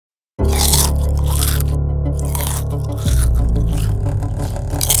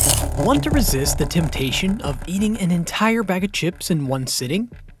Want to resist the temptation of eating an entire bag of chips in one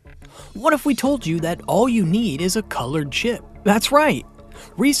sitting? What if we told you that all you need is a colored chip? That's right!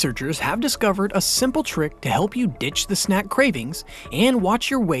 Researchers have discovered a simple trick to help you ditch the snack cravings and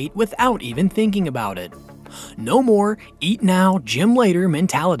watch your weight without even thinking about it. No more eat now, gym later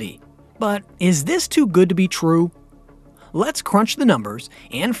mentality. But is this too good to be true? Let's crunch the numbers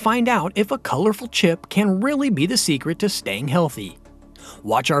and find out if a colorful chip can really be the secret to staying healthy.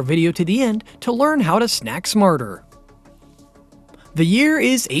 Watch our video to the end to learn how to snack smarter. The year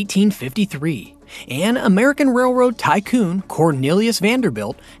is 1853. An American railroad tycoon, Cornelius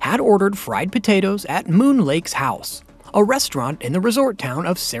Vanderbilt, had ordered fried potatoes at Moon Lake's house, a restaurant in the resort town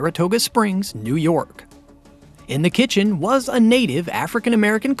of Saratoga Springs, New York. In the kitchen was a native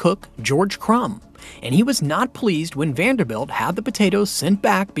African-American cook, George Crumb, and he was not pleased when Vanderbilt had the potatoes sent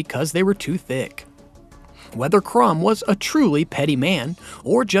back because they were too thick. Whether Crumb was a truly petty man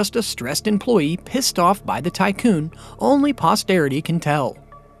or just a stressed employee pissed off by the tycoon, only posterity can tell.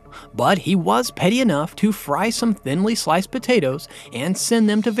 But he was petty enough to fry some thinly sliced potatoes and send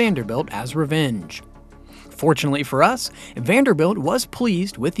them to Vanderbilt as revenge. Fortunately for us, Vanderbilt was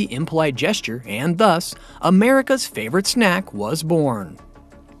pleased with the impolite gesture, and thus, America's favorite snack was born.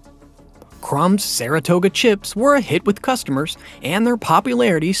 Crumb's Saratoga chips were a hit with customers, and their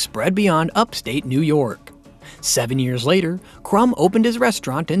popularity spread beyond upstate New York. 7 years later, Crumb opened his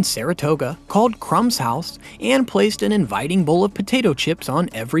restaurant in Saratoga called Crumb's House and placed an inviting bowl of potato chips on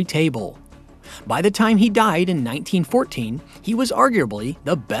every table. By the time he died in 1914, he was arguably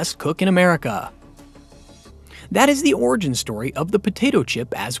the best cook in America. That is the origin story of the potato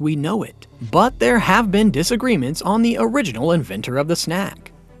chip as we know it, but there have been disagreements on the original inventor of the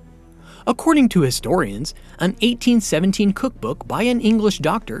snack. According to historians, an 1817 cookbook by an English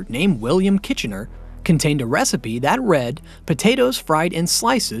doctor named William Kitchener contained a recipe that read potatoes fried in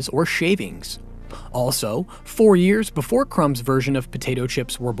slices or shavings. Also, 4 years before Crumb's version of potato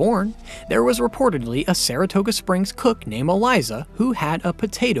chips were born, there was reportedly a Saratoga Springs cook named Eliza who had a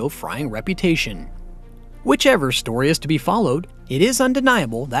potato frying reputation. Whichever story is to be followed, it is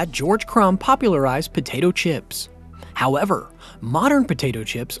undeniable that George Crumb popularized potato chips. However, modern potato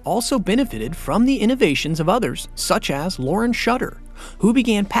chips also benefited from the innovations of others, such as Lauren Shutter, who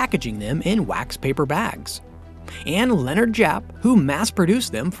began packaging them in wax paper bags, and Leonard Japp, who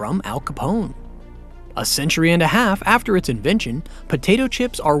mass-produced them from Al Capone. A century and a half after its invention, potato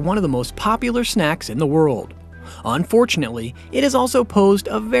chips are one of the most popular snacks in the world. Unfortunately, it has also posed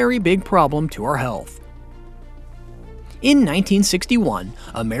a very big problem to our health. In 1961,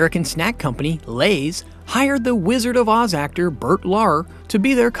 American snack company Lay's hired the Wizard of Oz actor Burt Lahr to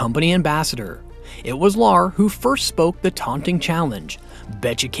be their company ambassador. It was Lahr who first spoke the taunting challenge,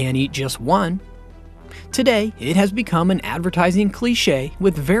 "Bet you can't eat just one." Today, it has become an advertising cliche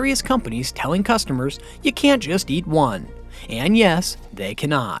with various companies telling customers you can't just eat one. And yes, they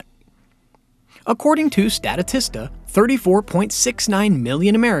cannot. According to Statista, 34.69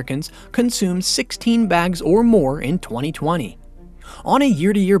 million Americans consumed 16 bags or more in 2020. On a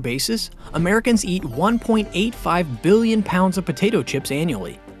year-to-year basis, Americans eat 1.85 billion pounds of potato chips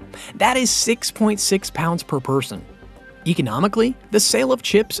annually. That is 6.6 pounds per person. Economically, the sale of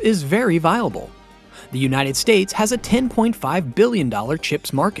chips is very viable. The United States has a $10.5 billion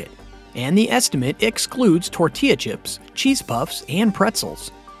chips market, and the estimate excludes tortilla chips, cheese puffs, and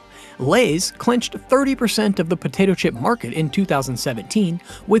pretzels. Lay's clinched 30% of the potato chip market in 2017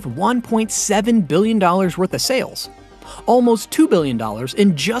 with $1.7 billion worth of sales, almost $2 billion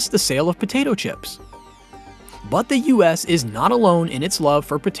in just the sale of potato chips. But the US is not alone in its love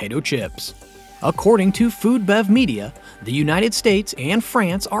for potato chips. According to Food Bev Media, the United States and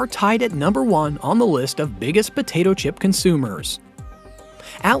France are tied at number 1 on the list of biggest potato chip consumers.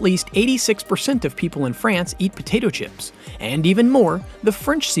 At least 86% of people in France eat potato chips, and even more, the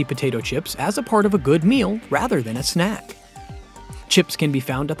French see potato chips as a part of a good meal rather than a snack. Chips can be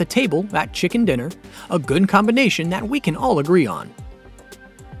found at the table at chicken dinner, a good combination that we can all agree on.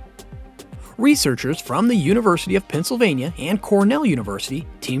 Researchers from the University of Pennsylvania and Cornell University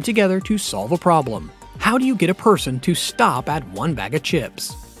teamed together to solve a problem. How do you get a person to stop at one bag of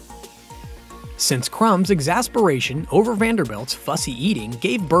chips? Since Crumb's exasperation over Vanderbilt's fussy eating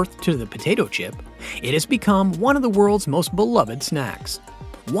gave birth to the potato chip, it has become one of the world's most beloved snacks.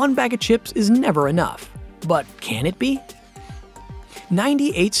 One bag of chips is never enough, but can it be?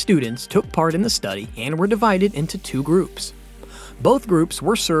 98 students took part in the study and were divided into 2 groups. Both groups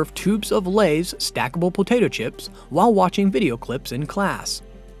were served tubes of Lay's stackable potato chips while watching video clips in class.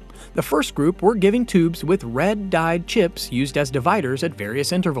 The first group were given tubes with red-dyed chips used as dividers at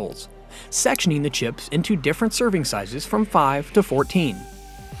various intervals, sectioning the chips into different serving sizes from 5 to 14.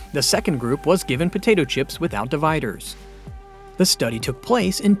 The second group was given potato chips without dividers. The study took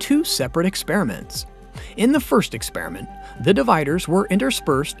place in two separate experiments. In the first experiment, the dividers were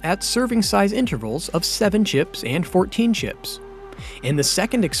interspersed at serving size intervals of 7 chips and 14 chips. In the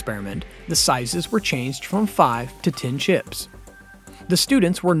second experiment, the sizes were changed from 5 to 10 chips. The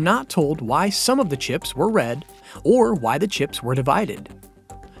students were not told why some of the chips were red or why the chips were divided.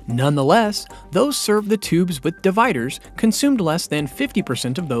 Nonetheless, those served the tubes with dividers consumed less than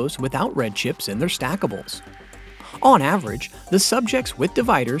 50% of those without red chips in their stackables. On average, the subjects with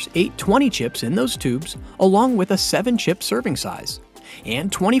dividers ate 20 chips in those tubes along with a 7-chip serving size,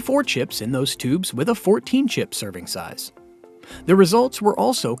 and 24 chips in those tubes with a 14-chip serving size. The results were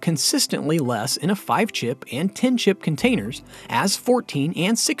also consistently less in a 5-chip and 10-chip containers, as 14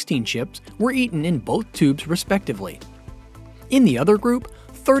 and 16 chips were eaten in both tubes respectively. In the other group,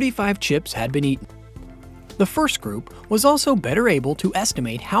 35 chips had been eaten. The first group was also better able to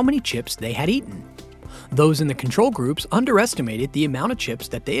estimate how many chips they had eaten. Those in the control groups underestimated the amount of chips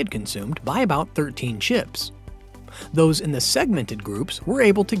that they had consumed by about 13 chips. Those in the segmented groups were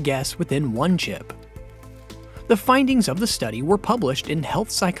able to guess within 1 chip. The findings of the study were published in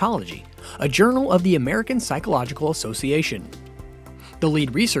Health Psychology, a journal of the American Psychological Association. The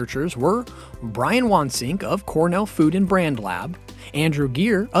lead researchers were Brian Wansink of Cornell Food and Brand Lab, Andrew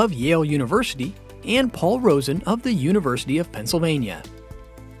Geer of Yale University, and Paul Rosen of the University of Pennsylvania.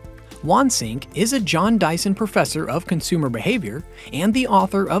 Wansink is a John Dyson Professor of Consumer Behavior and the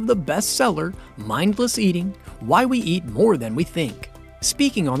author of the bestseller Mindless Eating: Why We Eat More Than We Think.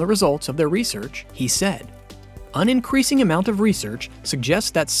 Speaking on the results of their research, he said, "An increasing amount of research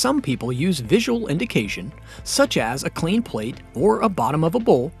suggests that some people use visual indication, such as a clean plate or a bottom of a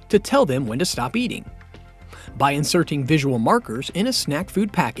bowl, to tell them when to stop eating. By inserting visual markers in a snack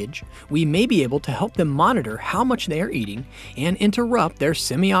food package, we may be able to help them monitor how much they are eating and interrupt their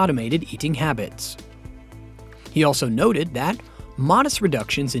semi-automated eating habits." He also noted that modest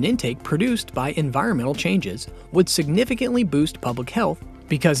reductions in intake produced by environmental changes would significantly boost public health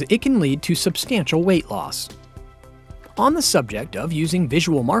because it can lead to substantial weight loss. On the subject of using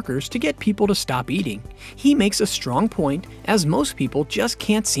visual markers to get people to stop eating, he makes a strong point, as most people just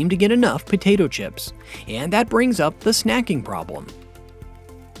can't seem to get enough potato chips, and that brings up the snacking problem.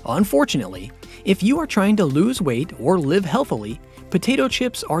 Unfortunately, if you are trying to lose weight or live healthily, potato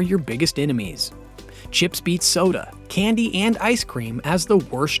chips are your biggest enemies. Chips beat soda, candy, and ice cream as the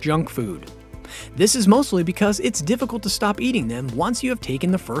worst junk food. This is mostly because it's difficult to stop eating them once you have taken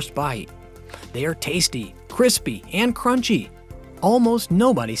the first bite. They are tasty, crispy, and crunchy. Almost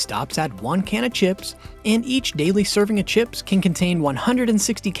nobody stops at 1 can of chips, and each daily serving of chips can contain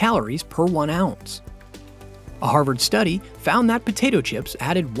 160 calories per 1 ounce. A Harvard study found that potato chips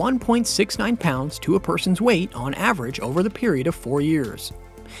added 1.69 pounds to a person's weight on average over the period of 4 years.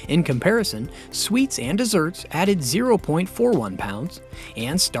 In comparison, sweets and desserts added 0.41 pounds,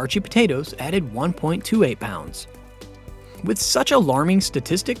 and starchy potatoes added 1.28 pounds. With such alarming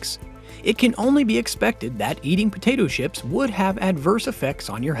statistics, it can only be expected that eating potato chips would have adverse effects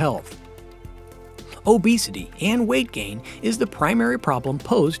on your health. Obesity and weight gain is the primary problem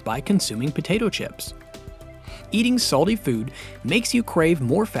posed by consuming potato chips. Eating salty food makes you crave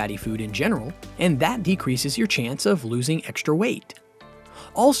more fatty food in general, and that decreases your chance of losing extra weight.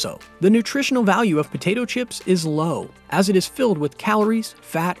 Also, the nutritional value of potato chips is low, as it is filled with calories,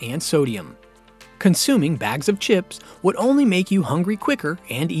 fat, and sodium. Consuming bags of chips would only make you hungry quicker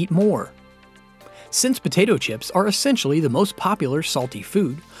and eat more. Since potato chips are essentially the most popular salty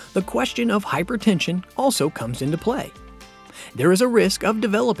food, the question of hypertension also comes into play. There is a risk of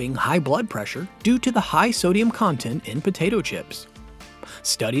developing high blood pressure due to the high sodium content in potato chips.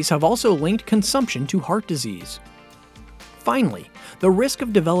 Studies have also linked consumption to heart disease. Finally, the risk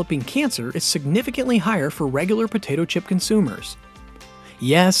of developing cancer is significantly higher for regular potato chip consumers.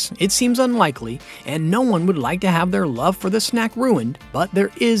 Yes, it seems unlikely, and no one would like to have their love for the snack ruined, but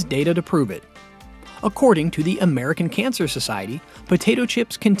there is data to prove it. According to the American Cancer Society, potato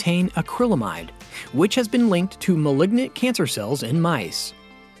chips contain acrylamide, which has been linked to malignant cancer cells in mice.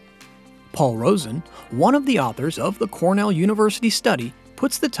 Paul Rosen, one of the authors of the Cornell University study,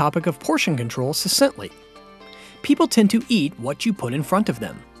 puts the topic of portion control succinctly. People tend to eat what you put in front of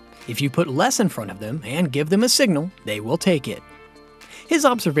them. If you put less in front of them and give them a signal, they will take it. His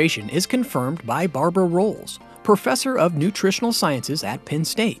observation is confirmed by Barbara Rolls, professor of nutritional sciences at Penn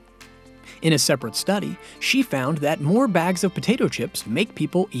State. In a separate study, she found that more bags of potato chips make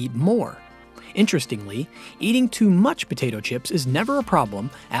people eat more. Interestingly, eating too much potato chips is never a problem,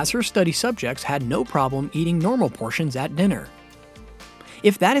 as her study subjects had no problem eating normal portions at dinner.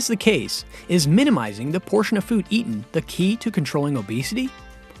 If that is the case, is minimizing the portion of food eaten the key to controlling obesity?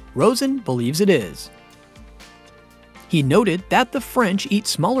 Rosen believes it is. He noted that the French eat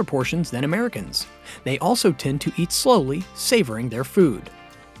smaller portions than Americans. They also tend to eat slowly, savoring their food.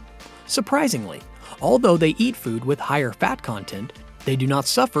 Surprisingly, although they eat food with higher fat content, they do not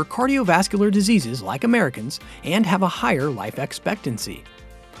suffer cardiovascular diseases like Americans and have a higher life expectancy.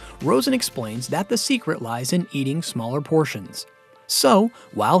 Rosen explains that the secret lies in eating smaller portions. So,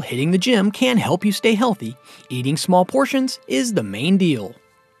 while hitting the gym can help you stay healthy, eating small portions is the main deal.